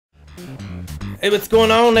Hey, what's going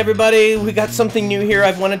on, everybody? We got something new here.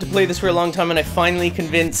 I've wanted to play this for a long time, and I finally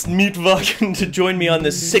convinced Meatvagen to join me on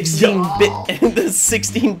this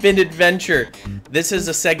 16-bit adventure. This is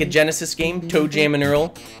a Sega Genesis game, Toejam and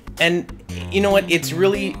Earl, and you know what? It's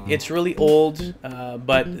really old.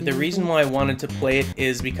 But the reason why I wanted to play it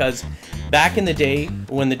is because back in the day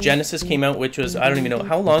when the Genesis came out, which was, I don't even know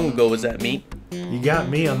how long ago was that, Meat? You got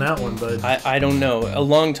me on that one, bud. I don't know. A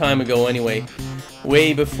long time ago, anyway.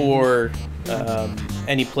 Way before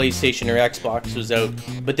any PlayStation or Xbox was out.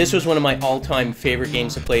 But this was one of my all-time favorite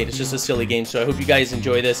games to play. It's just a silly game, so I hope you guys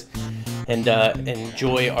enjoy this and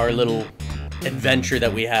enjoy our little adventure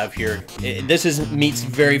that we have here. This is Meat's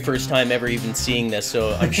very first time ever even seeing this,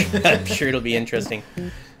 so I'm sure it'll be interesting.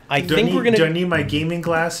 Do I need my gaming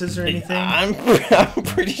glasses or anything? I'm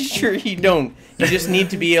pretty sure you don't. You just need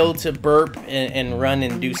to be able to burp and run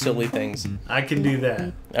and do silly things. I can do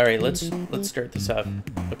that. All right, let's start this off.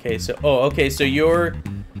 Okay, so you're.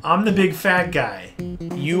 I'm the big fat guy.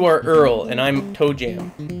 You are Earl, and I'm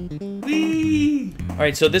Toejam. Whee! All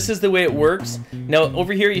right, so this is the way it works. Now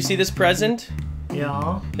over here, you see this present?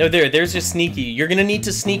 Yeah. No, there's just sneaky. You're gonna need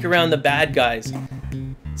to sneak around the bad guys.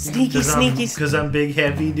 Sneaky. Because I'm big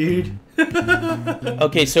heavy, dude.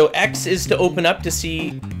 Okay, so X is to open up to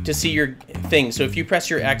see your thing. So if you press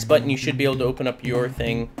your X button, you should be able to open up your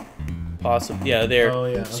thing. Possibly, yeah, there. Oh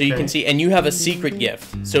yeah. So you can see, and you have a secret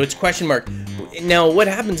gift. So it's question mark. Now what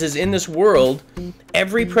happens is in this world,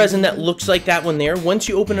 every present that looks like that one there, once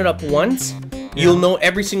you open it up once, you'll know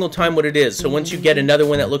every single time what it is. So once you get another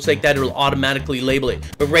one that looks like that, it'll automatically label it.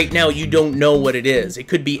 But right now, you don't know what it is. It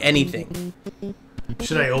could be anything.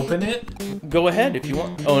 Should I open it? Go ahead if you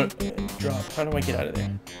want. Oh, drop. How do I get out of there?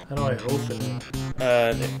 How do I open it?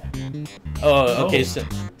 There. Oh, okay.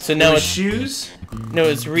 So now it's shoes. No, it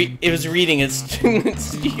was reading. It's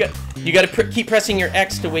you got to keep pressing your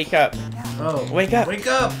X to wake up. Oh, wake up! Wake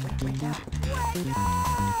up!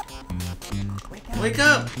 Wake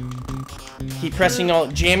up! Keep pressing all.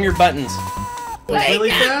 Jam your buttons. Really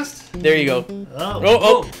fast? There you go.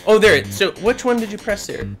 Oh, there. So which one did you press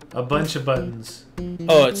there? A bunch of buttons.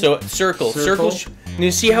 Oh, so circle.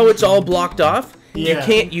 You see how it's all blocked off? Yeah.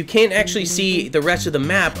 You can't actually see the rest of the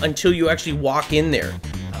map until you actually walk in there.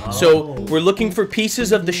 Oh. So we're looking for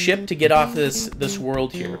pieces of the ship to get off this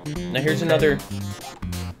world here. Now here's another.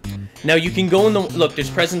 Now you can go in the look. There's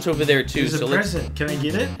presents over there too. There's a present. Can I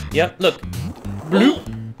get it? Yep. Look.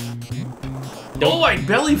 Bloop. Oh, I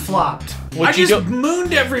belly flopped. I just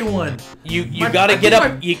mooned everyone. You gotta get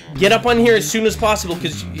up. You get up on here as soon as possible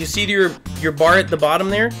because you see your bar at the bottom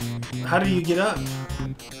there. How do you get up?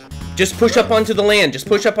 Just push up onto the land. Just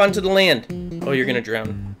push up onto the land. Oh, you're gonna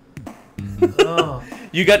drown. Oh.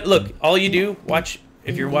 You got look. All you do watch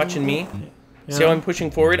if you're watching me. Yeah. See how I'm pushing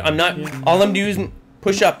forward? I'm not. Yeah. All I'm doing is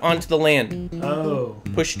push up onto the land. Oh.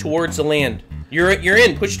 Push towards the land. You're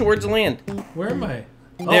in. Push towards the land. Where am I?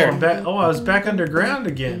 There. Oh, I'm back. Oh, I was back underground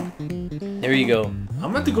again. There you go.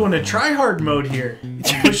 I'm about to go into try-hard mode here.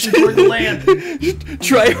 Pushing toward the land.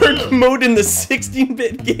 Try-hard mode in the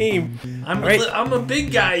 16-bit game. I'm a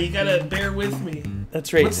big guy. You gotta bear with me.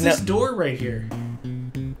 That's right. What's this door right here?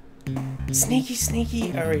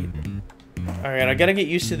 Sneaky. All right. I gotta get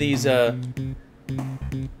used to these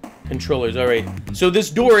controllers. All right. So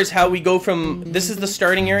this door is how we go from. This is the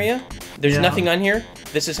starting area. There's nothing on here.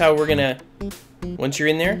 This is how we're gonna. Once you're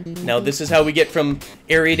in there, now this is how we get from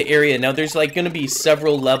area to area. Now there's like gonna be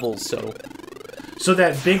several levels, so. So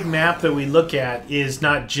that big map that we look at is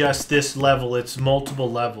not just this level; it's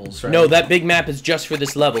multiple levels, right? No, that big map is just for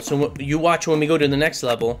this level. So you watch when we go to the next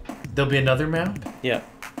level. There'll be another map. Yeah.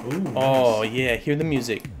 Ooh. Oh yeah, hear the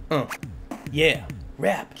music. Yeah,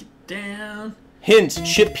 rap. Get down. Hint,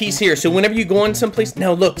 ship piece here. So whenever you go on someplace,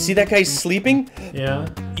 now look, see that guy's sleeping? Yeah.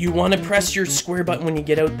 You want to press your square button when you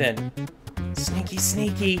get out then.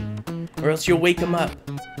 Sneaky, or else you'll wake him up.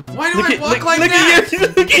 Why do I walk like that?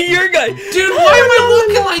 Look at your guy. Dude, why am I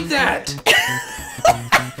walking like that?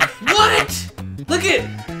 What? Look at,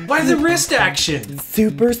 why the wrist action?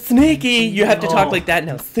 Super sneaky. You have to talk like that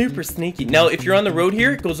now. Super sneaky. Now, if you're on the road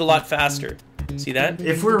here, it goes a lot faster. See that?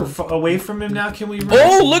 If we're away from him now, can we run?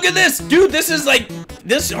 Oh, look at this! Dude, this is like...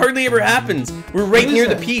 This hardly ever happens. We're right near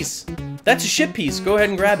the piece. That's a ship piece. Go ahead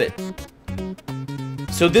and grab it.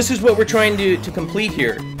 So this is what we're trying to complete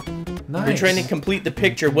here. Nice. We're trying to complete the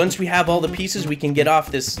picture. Once we have all the pieces, we can get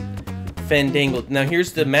off this fandangle. Now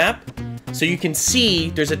here's the map. So you can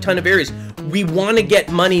see there's a ton of areas. We want to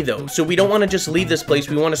get money though. So we don't want to just leave this place.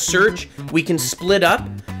 We want to search. We can split up.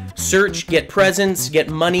 Search, get presents, get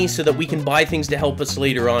money so that we can buy things to help us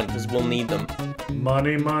later on because we'll need them.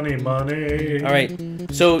 Money.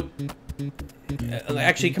 Alright, so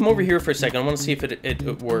actually, come over here for a second. I want to see if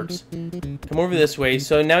it works. Come over this way.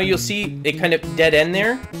 So now you'll see it kind of dead end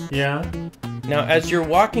there. Yeah. Now, as you're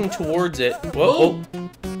walking towards it... Whoa!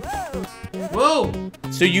 Whoa!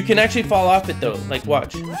 So you can actually fall off it, though. Like,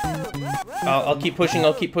 watch. I'll keep pushing,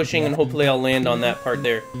 and hopefully I'll land on that part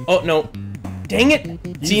there. Oh, no. Dang it!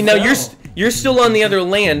 See, now you're still on the other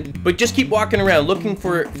land, but just keep walking around looking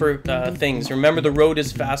for things. Remember, the road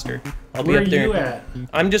is faster. I'll be up there. Where are you at?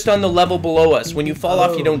 I'm just on the level below us. When you fall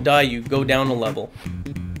off, you don't die. You go down a level.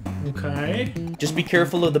 Okay. Just be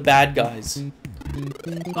careful of the bad guys.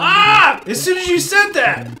 Ah! As soon as you said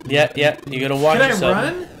that! Yeah. You gotta watch yourself. Can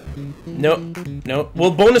I run? No.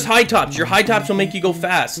 Well, bonus high tops. Your high tops will make you go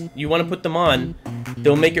fast. You want to put them on.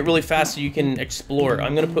 They'll make it really fast so you can explore.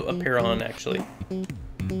 I'm gonna put a pair on, actually.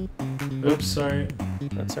 Oops, sorry.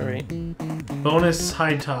 That's alright. Bonus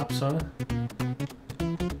high tops, huh?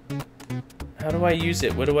 How do I use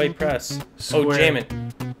it? What do I press? Square. Oh, jam it.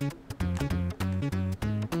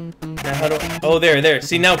 Now how do I... Oh, there.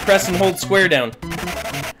 See, now press and hold square down.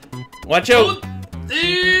 Watch out!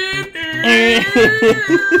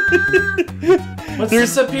 What's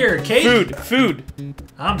this up here? Cake? Food.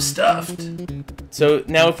 I'm stuffed. So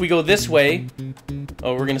now if we go this way...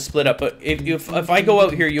 Oh, we're gonna split up. But if I go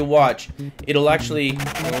out here, you'll watch. It'll actually...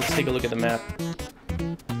 Oh, let's take a look at the map.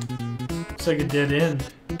 It's like a dead end.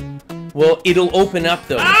 Well, it'll open up,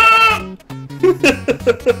 though. Ah!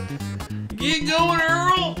 Get going,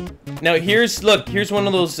 Earl! Now here's one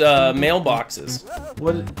of those mailboxes.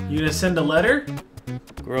 What? You gonna send a letter?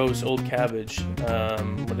 Gross, old cabbage.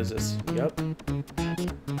 What is this? Yup.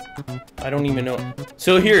 I don't even know.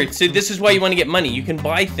 So this is why you want to get money. You can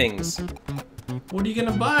buy things. What are you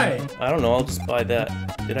gonna buy? I don't know, I'll just buy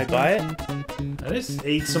that. Did I buy it? I just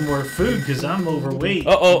ate some more food because I'm overweight.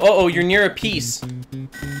 Uh-oh, you're near a piece.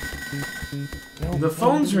 The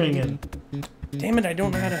phone's ringing. Damn it, I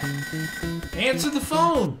don't know how to... Answer the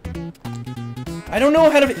phone! I don't know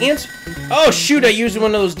how to answer... Oh, shoot, I used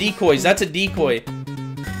one of those decoys. That's a decoy.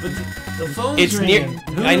 But the phone's It's ringing.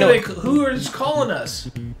 near... I know. Who is calling us?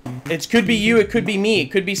 It could be you, it could be me,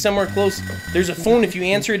 it could be somewhere close. There's a phone, if you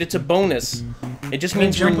answer it, it's a bonus. It just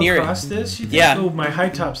means you're near it. Across this? You think, yeah. Oh, my high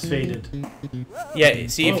top's faded. Yeah,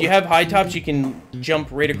 see, if you have high tops, you can jump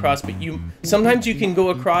right across, but sometimes you can go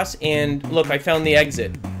across and... Look, I found the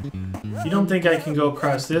exit. You don't think I can go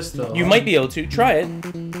across this, though? You might be able to. Try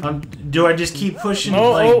it. Do I just keep pushing?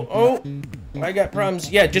 Oh. I got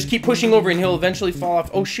problems. Yeah, just keep pushing over and he'll eventually fall off.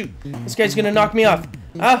 Oh, shoot. This guy's gonna knock me off.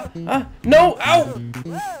 No! Ow!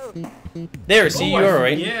 There, see, you're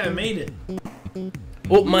alright. Yeah, I made it.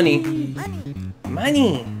 Oh, money.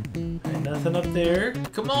 Money! Nothing up there.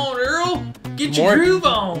 Come on, Earl! Get your groove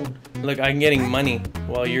on! Look, I'm getting money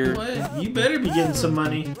while you're... What? You better be getting some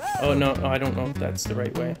money. Oh, no, I don't know if that's the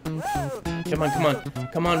right way.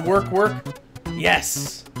 Come on, work.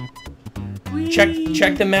 Yes! Whee.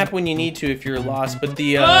 Check the map when you need to if you're lost, but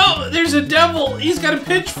the... Oh, there's a devil! He's got a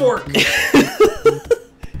pitchfork!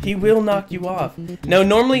 He will knock you off. Now,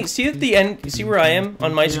 normally, see at the end, you see where I am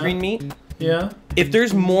on my screen, Meat? Yeah. If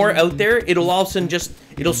there's more out there, it'll all of a sudden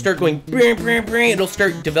it'll start going, it'll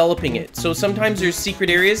start developing it. So sometimes there's secret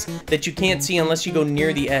areas that you can't see unless you go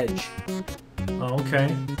near the edge. Oh,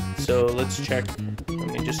 okay. So let's check. Let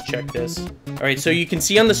me just check this. Alright, so you can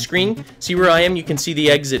see on the screen, see where I am? You can see the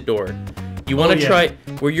exit door. You want to try,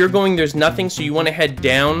 where you're going, there's nothing, so you want to head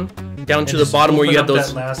down to the bottom where you have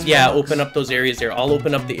those, open up those areas there. I'll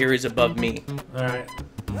open up the areas above me. Alright.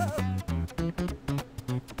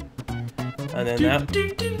 And then that.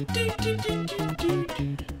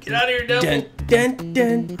 Get out of here, devil.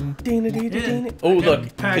 Oh, look,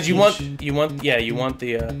 because you want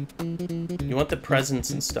the presents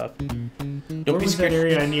and stuff. Where was that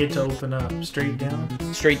area I needed to open up? Straight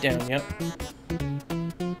down? Straight down, yep.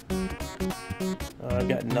 I've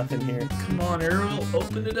got nothing here. Come on, Earl,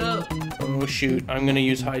 open it up. Oh shoot, I'm gonna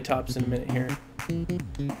use high tops in a minute here.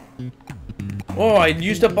 Oh, I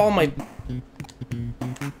used up all my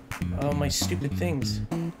stupid things.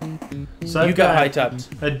 So you got high tops.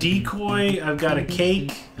 A decoy, I've got a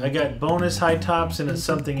cake, I got bonus high tops, and it's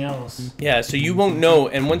something else. Yeah, so you won't know,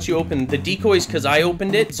 and once you open the decoys, because I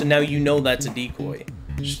opened it, so now you know that's a decoy.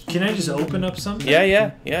 Can I just open up something?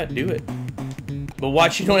 Yeah, do it. But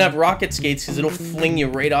watch you don't have rocket skates, because it'll fling you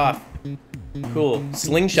right off. Cool.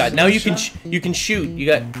 Slingshot. Now you can shoot. You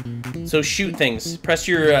got... So shoot things. Press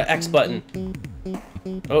your X button.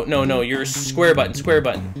 Oh, no, your square button.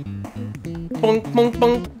 Boink, boink,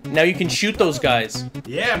 boink. Now you can shoot those guys.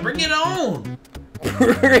 Yeah, bring it on.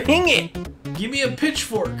 Bring it. Give me a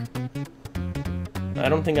pitchfork. I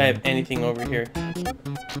don't think I have anything over here.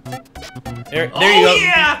 There you go.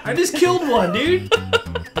 Yeah! I just killed one, dude.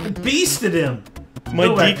 I beasted him. My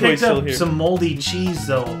I decoy's picked still up here. some moldy cheese,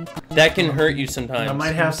 though. That can hurt you sometimes. I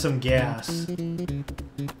might have some gas.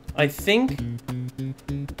 I think...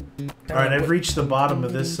 Alright, I've reached the bottom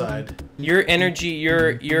of this side. Your energy,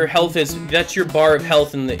 your health is... That's your bar of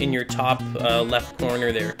health in your top left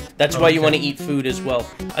corner there. That's why you want to eat food as well.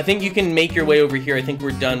 I think you can make your way over here. I think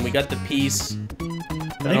we're done. We got the piece.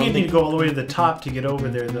 I think you need to go all the way to the top to get over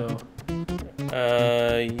there, though.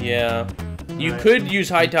 Yeah. You could use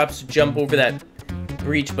high tops to jump over that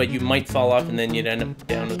breach, but you might fall off and then you'd end up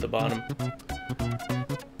down at the bottom.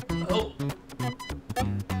 Oh.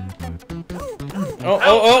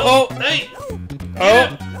 Oh. Hey!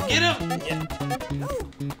 Get him! Yeah.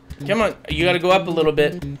 Come on, you gotta go up a little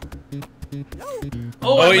bit.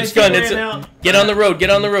 Oh, it's gone. Get on the road. Get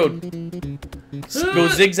on the road. Go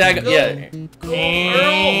zigzag. Yeah. Go,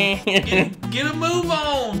 Earl. Get a move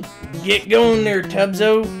on. Get going there,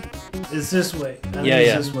 Tubzo. It's this way.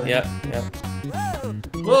 Yeah. This way. Yeah.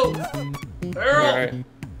 Whoa, Earl. All right.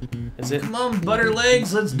 Is it? Come on, butter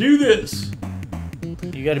legs. Let's do this.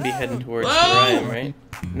 You got to be heading towards where I am, right?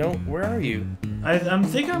 No, where are you? I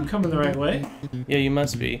think I'm coming the right way. Yeah, you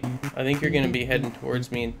must be. I think you're gonna be heading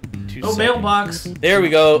towards me in 2 seconds. Oh, mailbox. There we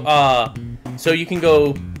go. So you can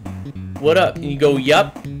go. What up? You go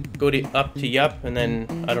yup. Go to up to yup, and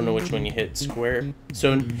then I don't know which one you hit. Square.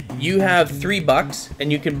 So you have $3,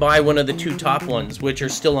 and you can buy one of the 2 top ones, which are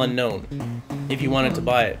still unknown. If you wanted to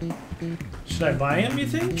buy it. Should I buy them? You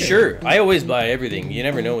think? Sure. I always buy everything. You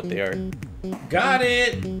never know what they are. Got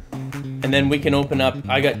it. And then we can open up.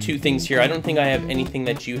 I got 2 things here. I don't think I have anything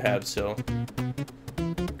that you have, so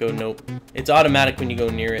go nope. It's automatic when you go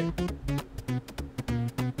near it.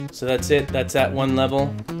 So that's it. That's that one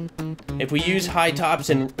level. If we use high tops,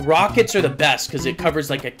 and rockets are the best because it covers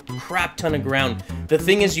like a crap ton of ground. The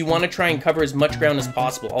thing is, you want to try and cover as much ground as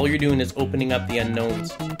possible. All you're doing is opening up the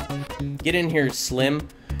unknowns. Get in here, Slim.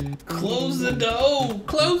 Close the door.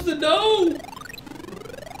 Close the door.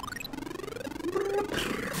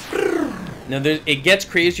 Now, it gets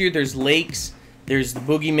crazier. There's lakes. There's the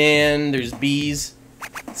boogeyman. There's bees.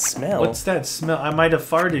 Smell. What's that smell? I might have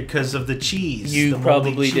farted because of the cheese. You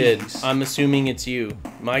probably did. Cheese. I'm assuming it's you.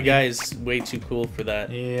 My guy's way too cool for that.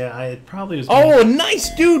 Yeah, it probably was. Oh,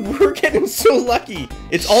 nice, dude. We're getting so lucky.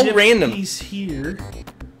 It's all random. He's here.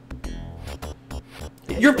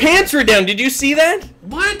 Your pants were down. Did you see that?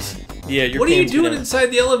 What? Yeah, your What are you pants were doing down. inside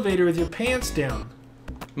the elevator with your pants down?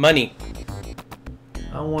 Money.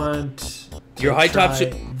 I want to Your high try tops.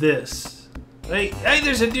 this. Hey,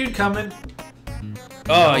 there's a dude coming.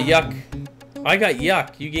 Oh, yuck. I got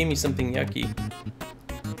yuck. You gave me something yucky.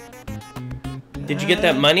 Did you get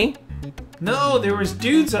that money? No, there was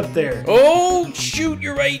dudes up there. Oh, shoot,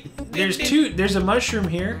 you're right. There's a mushroom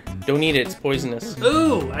here. Don't eat it. It's poisonous.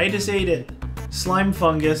 Ooh, I just ate it. Slime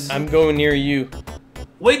fungus. I'm going near you.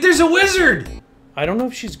 Wait, there's a wizard. I don't know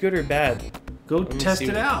if she's good or bad. Go test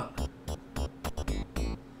it out.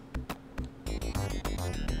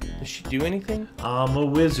 Does she do anything? I'm a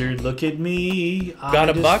wizard. Look at me. Got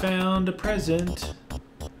I a just buck? found a present.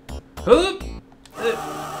 Oop.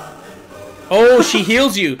 Oh, she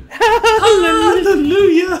heals you.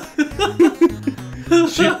 Hallelujah.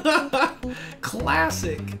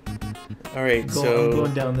 Classic. All right, I'm so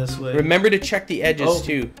going down this way. remember to check the edges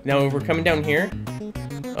too. Now we're coming down here.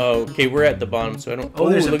 Oh, okay, we're at the bottom, so I don't. Oh,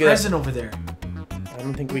 there's a look at present over there. that. I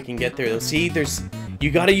don't think we can get there though. See,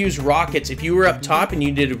 you got to use rockets. If you were up top and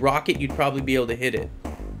you did a rocket, you'd probably be able to hit it.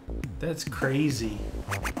 That's crazy.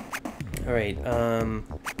 All right,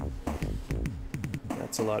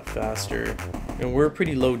 that's a lot faster. And we're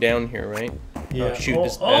pretty low down here, right? Yeah. Oh, shoot,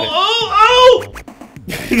 this oh!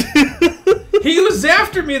 He was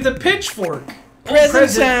after me with a pitchfork.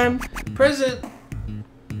 Present time. Present.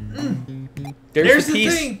 There's the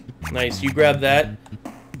piece. thing. Nice, you grab that.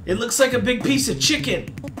 It looks like a big piece of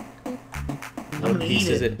chicken. I'm gonna piece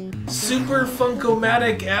eat is it. Super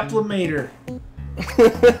Funkomatic Applimator.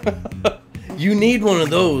 You need one of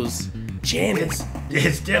those. Janet.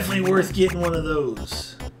 It's definitely worth getting one of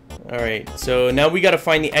those. All right, so now we got to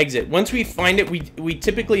find the exit. Once we find it, we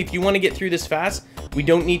typically, if you want to get through this fast, we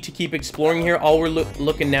don't need to keep exploring here. All we're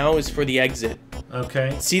looking now is for the exit.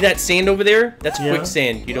 Okay. See that sand over there? That's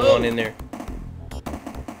quicksand. You don't want in there.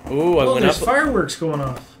 Ooh, I went there's up. fireworks going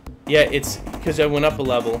off. Yeah, it's because I went up a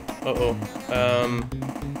level. Uh-oh.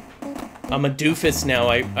 I'm a doofus now.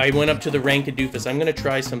 I went up to the rank of doofus. I'm going to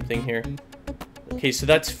try something here. Okay, so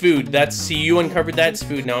that's food. See, you uncovered that's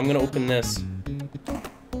food. Now I'm going to open this.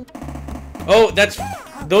 Oh,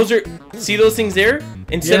 those are, see those things there?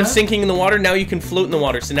 Instead of sinking in the water, now you can float in the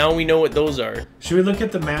water. So now we know what those are. Should we look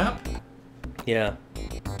at the map? Yeah.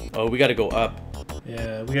 Oh, we gotta go up.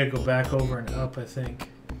 Yeah, we gotta go back over and up, I think.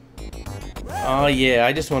 Oh, yeah,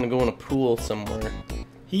 I just want to go in a pool somewhere.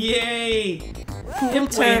 Yay!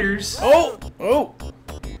 Inflators. Oh! Oh!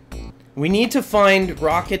 We need to find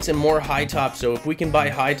rockets and more high tops, so if we can buy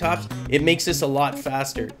high tops, it makes this a lot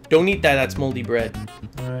faster. Don't eat that, that's moldy bread.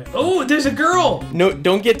 Alright. Oh, there's a girl! No,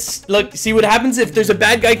 don't get... Look, see what happens if there's a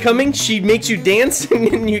bad guy coming? She makes you dance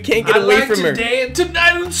and you can't get away from her. Dance.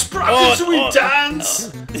 Tonight on Sprockets we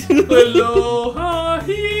dance! Aloha,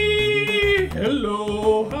 hee!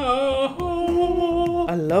 Aloha, ho!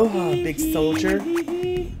 Aloha, big soldier.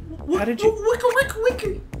 How did you...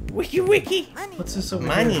 Wiki. Wiki wiki. What's this over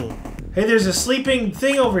Money. here? Hey, there's a sleeping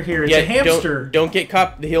thing over here. It's a hamster. Don't get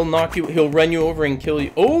caught. He'll knock you. He'll run you over and kill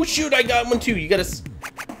you. Oh shoot! I got one too. You gotta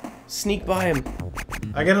sneak by him.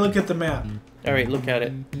 I gotta look at the map. All right, look at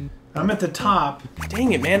it. I'm at the top.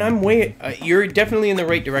 Dang it, man! I'm way. You're definitely in the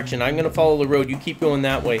right direction. I'm gonna follow the road. You keep going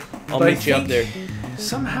that way. I'll meet you up there.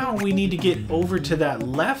 Somehow we need to get over to that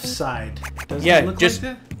left side. Doesn't Yeah, it look just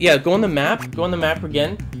like yeah. Go on the map. Go on the map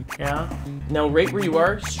again. that? Yeah. Now, right where you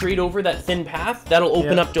are, straight over that thin path. That'll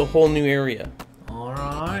open up to a whole new area. All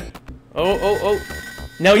right. Oh.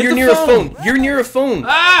 Now Hit you're the near phone. a phone. You're near a phone.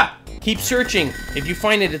 Ah! Keep searching. If you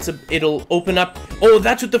find it, it'll open up. Oh,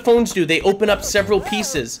 that's what the phones do. They open up several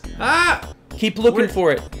pieces. Ah! Keep looking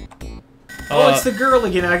for it. Oh, it's the girl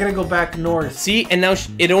again. I gotta go back north. See, and now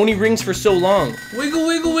it only rings for so long. Wiggle,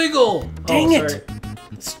 wiggle, wiggle. Dang it! Sorry.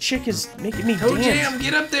 This chick is making me Toejam, dance.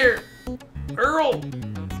 get up there. Earl,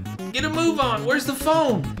 get a move on. Where's the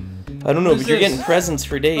phone? I don't know, Who's but you're this? getting presents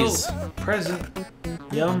for days. Oh, present.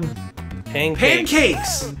 Yum. Pancakes.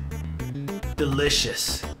 Pancakes.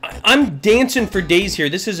 Delicious. I'm dancing for days here.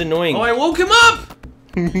 This is annoying. Oh, I woke him up.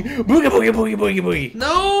 Boogie, boogie, boogie, boogie, boogie.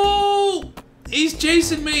 No, he's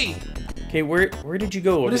chasing me. Okay, where did you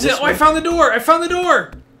go? What is it? Oh, I found the door. I found the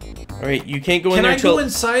door. All right, you can't go in Can there I till... go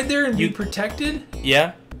inside there and be protected?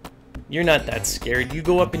 Yeah? You're not that scared. You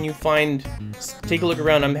go up and you find... Take a look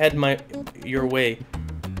around. I'm heading your way.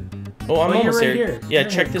 Oh, I'm almost you're right there. here. Yeah, Here,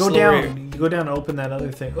 check this go little down. area. You go down and open that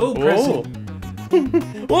other thing. Oh, Whoa.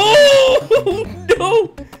 present. Oh,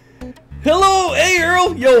 no! Hello! Hey,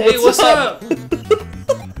 Earl! Yo, Hey, what's up? up?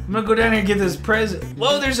 I'm gonna go down here and get this present.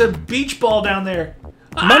 Whoa, there's a beach ball down there.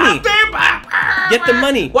 Money! Get the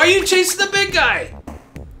money! Why are you chasing the big guy?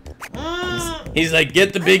 He's like,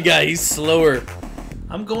 get the big guy. He's slower.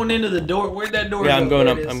 I'm going into the door. Where'd that door Yeah, go? I'm going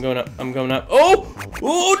There up. it is. I'm going up. I'm going up. Oh!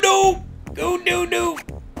 Oh, no! Oh, no, no!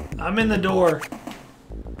 I'm in the door.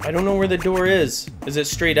 I don't know where the door is. Is it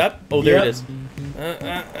straight up? Oh, there Yep. it is.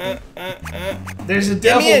 There's a in.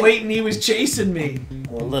 devil waiting. He was chasing me.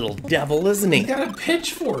 A little devil, isn't he? He got a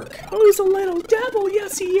pitchfork. Oh, he's a little devil.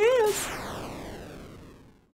 Yes, he is.